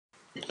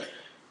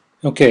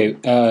Okay,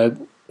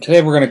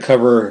 today we're going to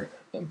cover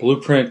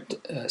Blueprint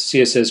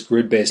CSS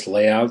grid-based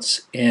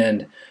layouts,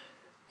 and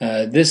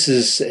this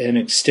is an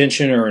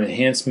extension or an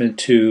enhancement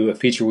to a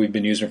feature we've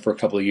been using for a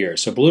couple of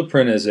years. So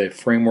Blueprint is a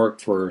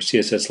framework for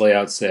CSS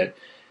layouts that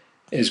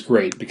is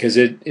great because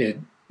it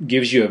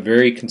gives you a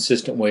very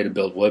consistent way to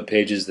build web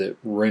pages that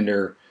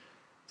render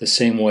the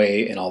same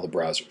way in all the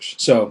browsers.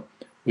 So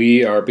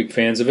we are big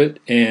fans of it,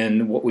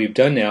 and what we've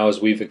done now is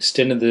we've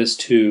extended this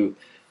to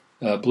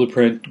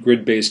Blueprint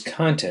grid-based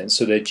content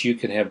so that you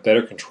can have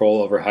better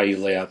control over how you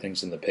lay out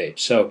things in the page.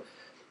 So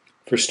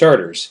for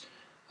starters,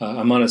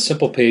 I'm on a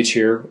simple page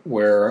here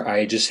where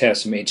I just have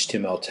some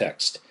HTML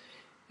text.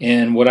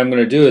 And what I'm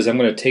going to do is I'm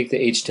going to take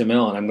the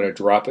HTML and I'm going to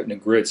drop it in a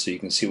grid so you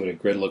can see what a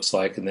grid looks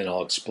like, and then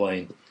I'll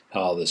explain how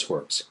all this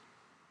works.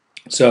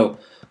 So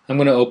I'm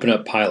going to open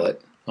up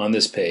Pilot on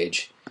this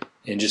page,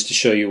 and just to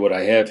show you what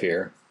I have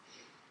here,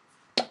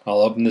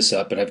 I'll open this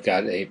up and I've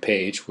got a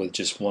page with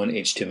just one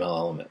HTML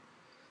element.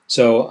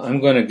 So I'm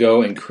going to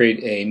go and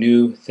create a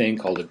new thing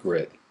called a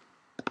grid.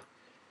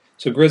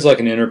 So grid's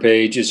like an inner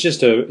page. It's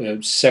just a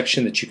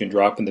section that you can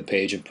drop in the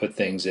page and put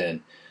things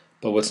in.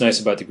 But what's nice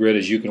about the grid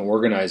is you can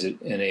organize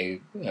it in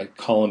a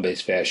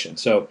column-based fashion.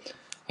 So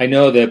I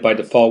know that by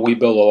default we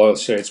build all our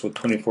sites with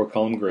 24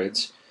 column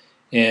grids,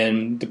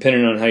 and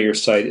depending on how your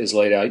site is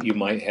laid out, you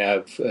might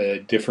have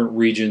different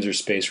regions or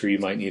space where you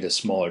might need a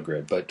smaller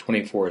grid, but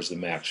 24 is the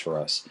max for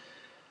us.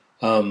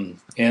 And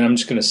I'm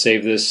just going to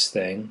save this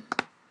thing.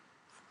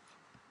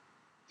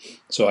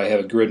 So I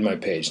have a grid in my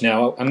page.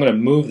 Now I'm going to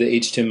move the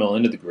HTML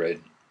into the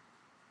grid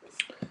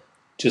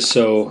just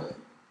so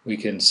we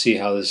can see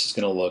how this is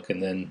going to look,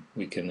 and then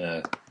we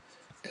can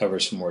cover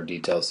some more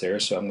details there.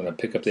 So I'm going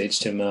to pick up the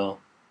HTML,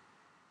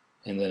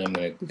 and then I'm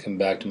going to come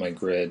back to my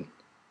grid,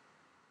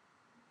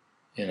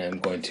 and I'm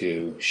going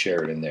to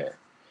share it in there.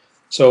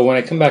 So when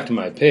I come back to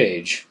my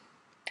page,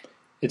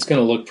 it's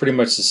going to look pretty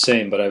much the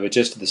same, but I've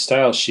adjusted the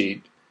style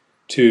sheet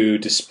to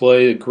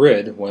display the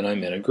grid when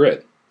I'm in a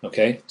grid.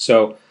 Okay,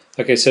 so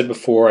like I said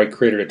before, I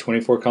created a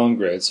 24 column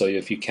grid, so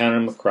if you count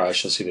them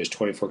across, you'll see there's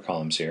 24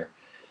 columns here.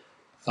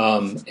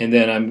 And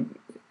then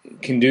I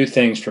can do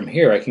things from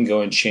here. I can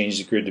go and change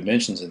the grid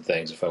dimensions and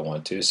things if I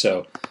want to.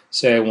 So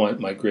say I want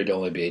my grid to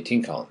only be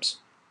 18 columns.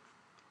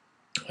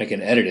 I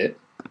can edit it,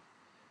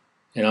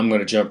 and I'm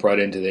going to jump right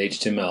into the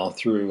HTML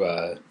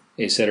through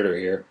Ace Editor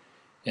here,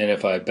 and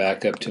if I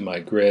back up to my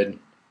grid,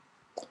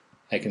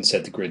 I can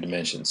set the grid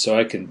dimensions. So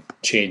I can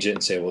change it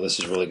and say, well, this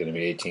is really going to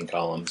be 18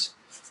 columns,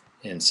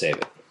 and save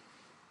it.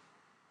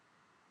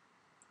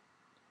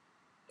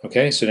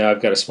 Okay, so now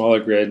I've got a smaller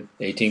grid,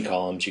 18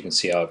 columns. You can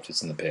see how it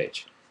fits in the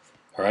page.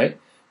 All right.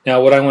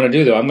 Now what I want to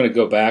do, though, I'm going to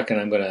go back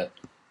and I'm going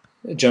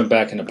to jump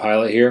back into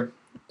Pilot here,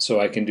 so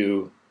I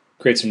can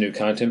create some new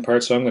content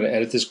parts. So I'm going to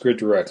edit this grid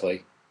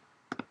directly.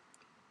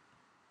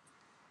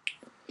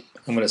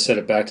 I'm going to set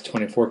it back to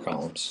 24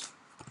 columns,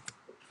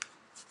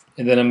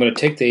 and then I'm going to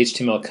take the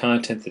HTML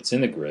content that's in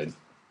the grid,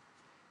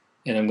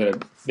 and I'm going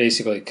to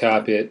basically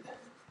copy it.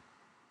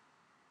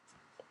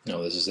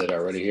 No, this is it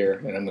already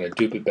here, and I'm going to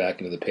dupe it back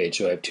into the page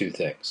so I have two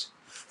things.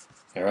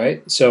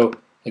 Alright, so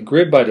a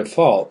grid by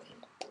default,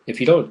 if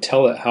you don't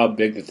tell it how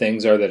big the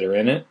things are that are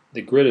in it,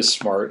 the grid is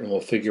smart and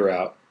will figure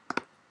out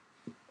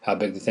how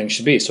big the thing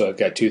should be. So I've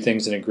got two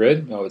things in a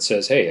grid. Oh, it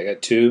says, hey, I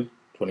got 2,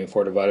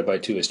 24 divided by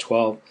 2 is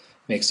 12,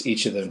 makes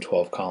each of them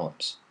 12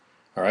 columns.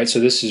 Alright,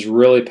 so this is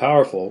really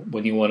powerful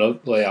when you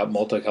want to lay out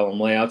multi-column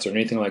layouts or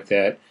anything like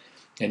that,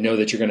 and know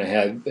that you're going to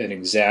have an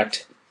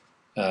exact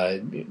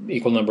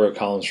equal number of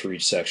columns for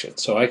each section.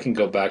 So I can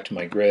go back to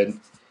my grid,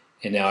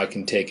 and now I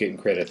can take it and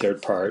create a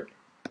third part,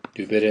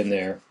 dupe it in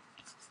there,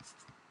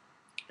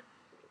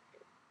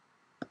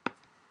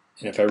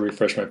 and if I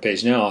refresh my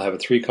page now, I'll have a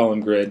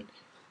 3-column grid.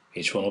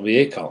 Each one will be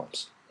 8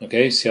 columns.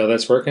 Okay, see how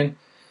that's working?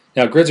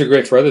 Now grids are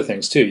great for other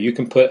things too. You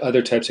can put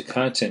other types of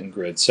content in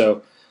grids.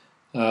 So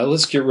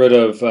let's get rid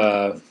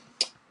of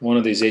one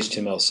of these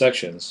HTML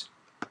sections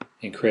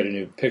and create a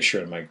new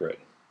picture in my grid.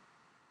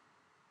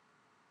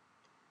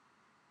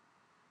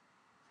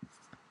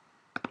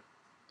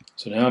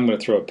 So now I'm going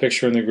to throw a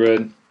picture in the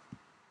grid,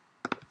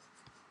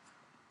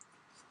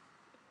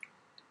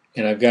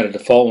 and I've got a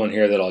default one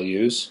here that I'll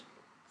use.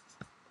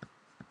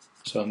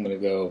 So I'm going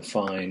to go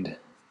find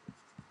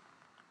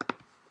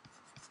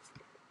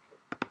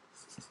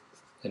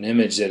an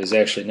image that is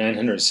actually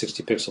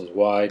 960 pixels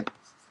wide.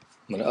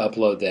 I'm going to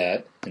upload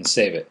that and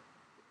save it.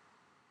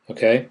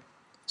 Okay,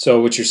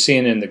 so what you're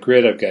seeing in the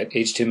grid, I've got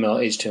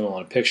HTML, HTML,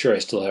 and a picture. I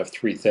still have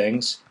 3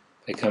 things.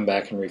 If I come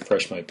back and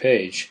refresh my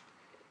page,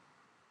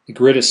 the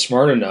grid is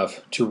smart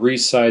enough to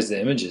resize the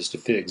images to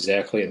fit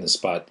exactly in the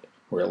spot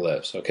where it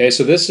lives. Okay,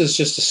 so this is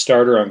just a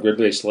starter on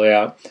grid-based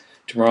layout.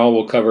 Tomorrow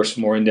we'll cover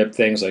some more in-depth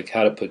things like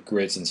how to put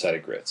grids inside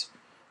of grids.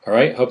 All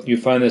right, hope you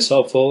find this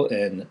helpful,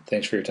 and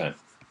thanks for your time.